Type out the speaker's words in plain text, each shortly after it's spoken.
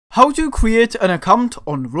How to create an account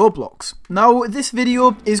on Roblox. Now this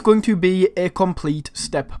video is going to be a complete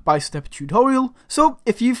step-by-step tutorial, so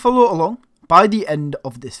if you follow along, by the end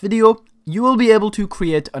of this video, you will be able to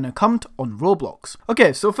create an account on Roblox.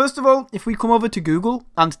 Okay, so first of all, if we come over to Google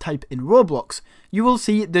and type in Roblox, you will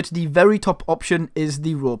see that the very top option is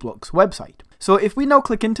the Roblox website. So if we now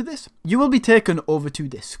click into this, you will be taken over to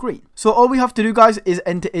this screen. So all we have to do, guys, is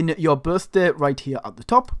enter in your birthday right here at the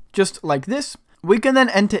top, just like this. We can then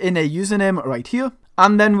enter in a username right here,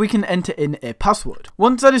 and then we can enter in a password.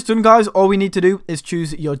 Once that is done, guys, all we need to do is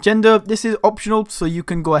choose your gender. This is optional, so you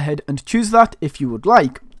can go ahead and choose that if you would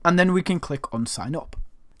like, and then we can click on sign up.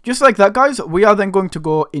 Just like that, guys, we are then going to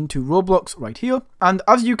go into Roblox right here, and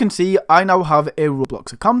as you can see, I now have a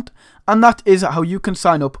Roblox account, and that is how you can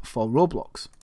sign up for Roblox.